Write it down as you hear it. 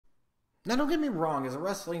Now, don't get me wrong, as a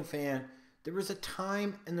wrestling fan, there is a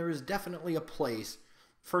time and there is definitely a place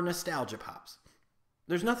for nostalgia pops.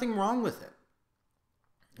 There's nothing wrong with it.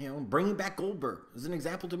 You know, bringing back Goldberg is an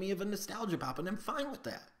example to me of a nostalgia pop, and I'm fine with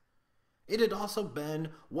that. It had also been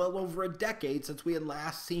well over a decade since we had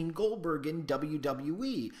last seen Goldberg in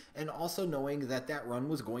WWE, and also knowing that that run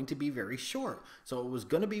was going to be very short. So it was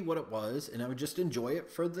going to be what it was, and I would just enjoy it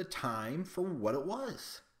for the time for what it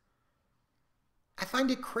was. I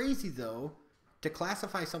find it crazy, though, to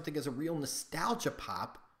classify something as a real nostalgia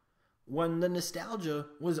pop when the nostalgia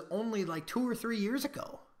was only like 2 or 3 years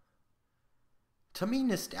ago. To me,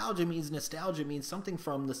 nostalgia means something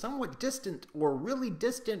from the somewhat distant or really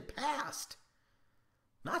distant past.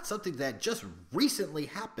 Not something that just recently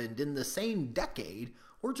happened in the same decade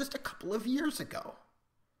or just a couple of years ago.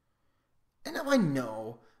 And now I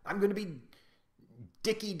know I'm going to be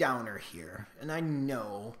Dickie Downer here, and I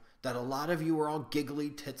know that a lot of you are all giggly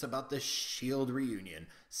tits about the Shield reunion.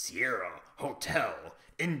 Sierra, Hotel,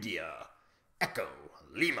 India, Echo,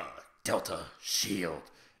 Lima, Delta, Shield.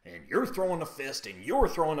 And you're throwing a fist, and you're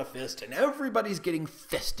throwing a fist, and everybody's getting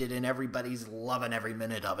fisted, and everybody's loving every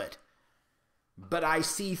minute of it. But I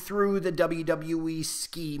see through the WWE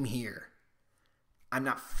scheme here. I'm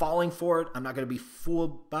not falling for it. I'm not going to be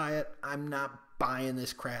fooled by it. I'm not buying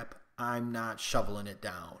this crap. I'm not shoveling it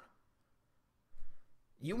down.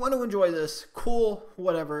 You want to enjoy this? Cool,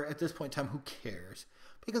 whatever. At this point in time, who cares?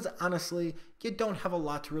 Because honestly, you don't have a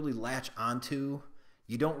lot to really latch onto.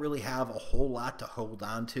 You don't really have a whole lot to hold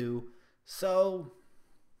on to. So,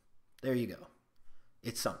 there you go.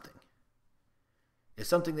 It's something. It's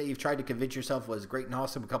something that you've tried to convince yourself was great and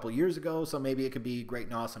awesome a couple of years ago, so maybe it could be great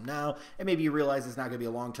and awesome now, and maybe you realize it's not going to be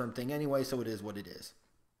a long-term thing anyway, so it is what it is.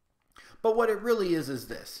 But what it really is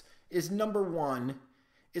this, is number one,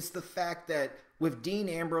 it's the fact that with Dean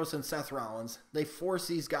Ambrose and Seth Rollins, they forced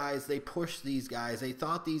these guys, they pushed these guys, they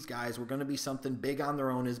thought these guys were going to be something big on their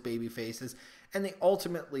own as baby faces, and they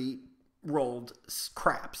ultimately rolled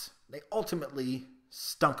craps. They ultimately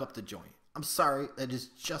stunk up the joint. I'm sorry, that is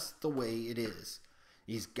just the way it is.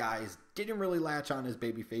 These guys didn't really latch on as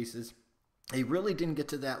baby faces. They really didn't get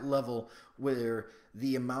to that level where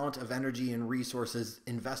the amount of energy and resources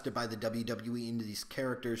invested by the WWE into these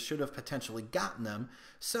characters should have potentially gotten them.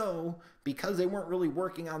 So, because they weren't really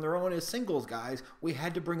working on their own as singles guys, we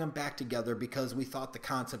had to bring them back together because we thought the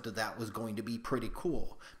concept of that was going to be pretty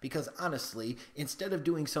cool. Because honestly, instead of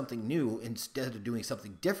doing something new, instead of doing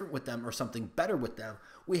something different with them or something better with them,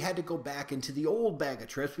 we had to go back into the old bag of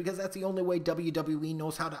tricks because that's the only way WWE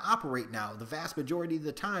knows how to operate now. The vast majority of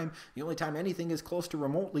the time, the only time anything is close to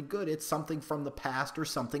remotely good, it's something from the past or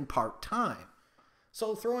something part-time.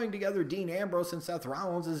 So throwing together Dean Ambrose and Seth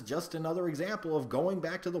Rollins is just another example of going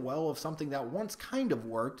back to the well of something that once kind of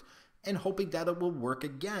worked and hoping that it will work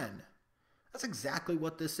again. That's exactly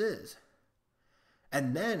what this is.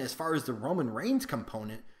 And then as far as the Roman Reigns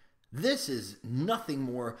component, this is nothing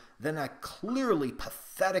more than a clearly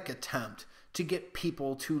pathetic attempt to get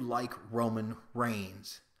people to like Roman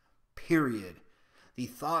Reigns. Period. The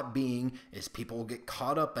thought being is people will get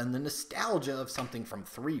caught up in the nostalgia of something from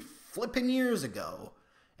 3 flipping years ago.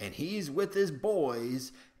 And he's with his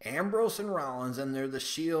boys, Ambrose and Rollins, and they're the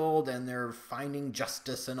Shield, and they're finding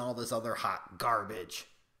justice and all this other hot garbage.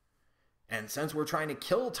 And since we're trying to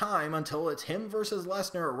kill time until it's him versus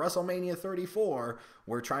Lesnar at WrestleMania 34,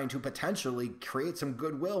 we're trying to potentially create some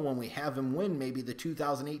goodwill when we have him win maybe the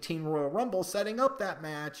 2018 Royal Rumble, setting up that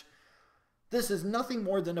match. This is nothing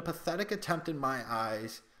more than a pathetic attempt in my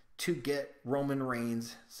eyes to get Roman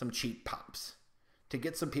Reigns some cheap pops, to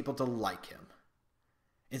get some people to like him.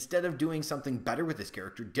 Instead of doing something better with this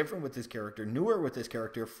character, different with this character, newer with this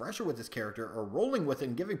character, fresher with this character, or rolling with it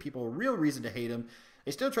and giving people a real reason to hate him,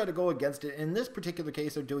 they still try to go against it. In this particular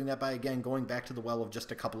case, they're doing that by, again, going back to the well of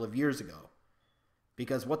just a couple of years ago.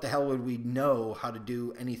 Because what the hell would we know how to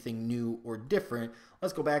do anything new or different?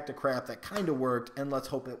 Let's go back to crap that kind of worked, and let's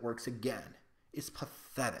hope it works again. It's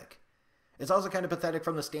pathetic. It's also kind of pathetic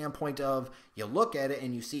from the standpoint of you look at it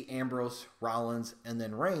and you see Ambrose, Rollins, and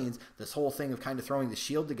then Reigns. This whole thing of kind of throwing the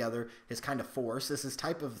Shield together is kind of forced. This is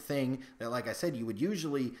type of thing that, like I said, you would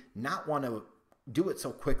usually not want to do it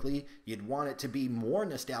so quickly. You'd want it to be more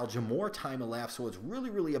nostalgia, more time elapsed, so it's really,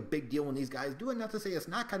 really a big deal when these guys do it. Not to say it's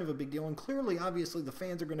not kind of a big deal, and clearly, obviously, the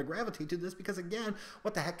fans are going to gravitate to this because, again,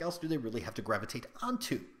 what the heck else do they really have to gravitate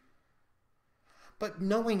onto? But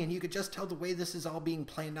knowing, and you could just tell the way this is all being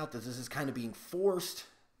planned out, that this is kind of being forced,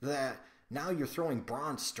 that now you're throwing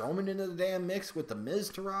Braun Strowman into the damn mix with the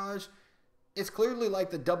Miz Taraj. It's clearly like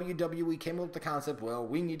the WWE came up with the concept, well,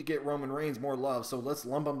 we need to get Roman Reigns more love, so let's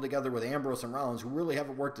lump them together with Ambrose and Rollins, who really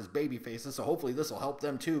haven't worked as baby faces, so hopefully this will help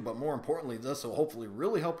them too, but more importantly, this will hopefully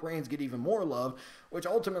really help Reigns get even more love, which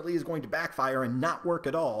ultimately is going to backfire and not work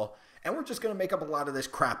at all, and we're just going to make up a lot of this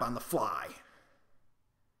crap on the fly.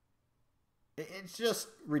 It's just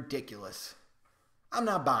ridiculous. I'm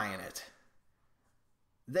not buying it.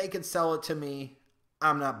 They could sell it to me.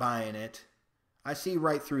 I'm not buying it. I see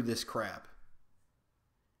right through this crap.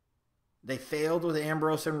 They failed with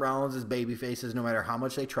Ambrose and Rollins as babyfaces no matter how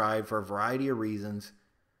much they tried for a variety of reasons.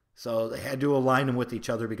 So they had to align them with each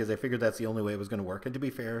other because they figured that's the only way it was going to work. And to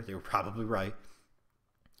be fair, they were probably right.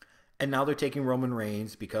 And now they're taking Roman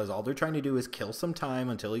Reigns because all they're trying to do is kill some time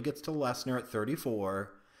until he gets to Lesnar at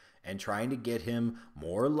 34 and trying to get him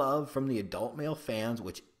more love from the adult male fans,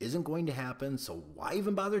 which isn't going to happen. So why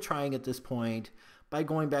even bother trying at this point? By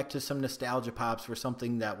going back to some nostalgia pops for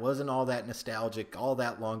something that wasn't all that nostalgic all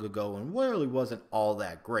that long ago and really wasn't all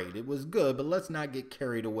that great. It was good, but let's not get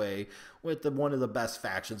carried away with one of the best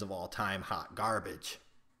factions of all time, hot garbage.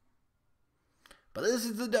 But this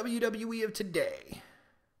is the WWE of today.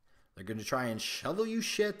 They're going to try and shovel you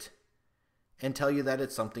shit and tell you that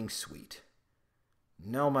it's something sweet.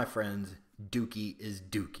 No, my friends, Dookie is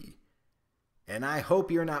Dookie. And I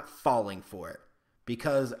hope you're not falling for it,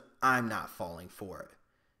 because I'm not falling for it.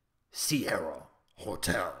 Sierra,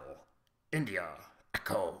 Hotel, India,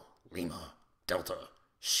 Echo, Lima, Delta,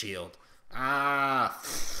 Shield.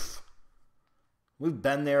 We've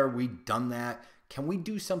been there, we've done that. Can we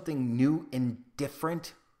do something new and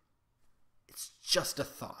different? It's just a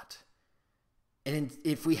thought. And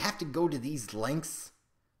if we have to go to these lengths,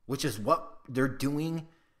 which is what they're doing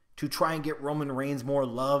to try and get Roman Reigns more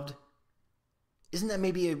loved, isn't that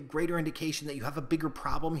maybe a greater indication that you have a bigger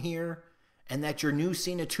problem here and that your new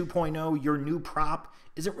Cena 2.0, your new prop,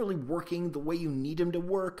 isn't really working the way you need him to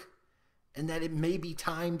work, and that it may be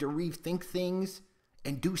time to rethink things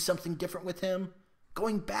and do something different with him?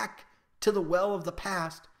 Going back to the well of the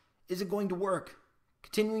past isn't going to work.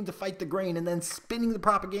 Continuing to fight the grain and then spinning the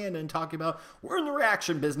propaganda and talking about we're in the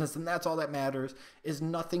reaction business and that's all that matters is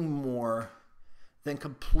nothing more than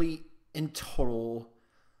complete and total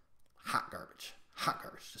hot garbage. Hot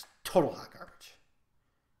garbage. Just total hot garbage.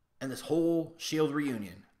 And this whole Shield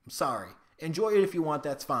reunion, I'm sorry. Enjoy it if you want,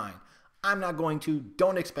 that's fine. I'm not going to.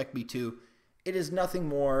 Don't expect me to. It is nothing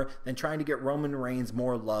more than trying to get Roman Reigns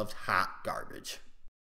more loved hot garbage.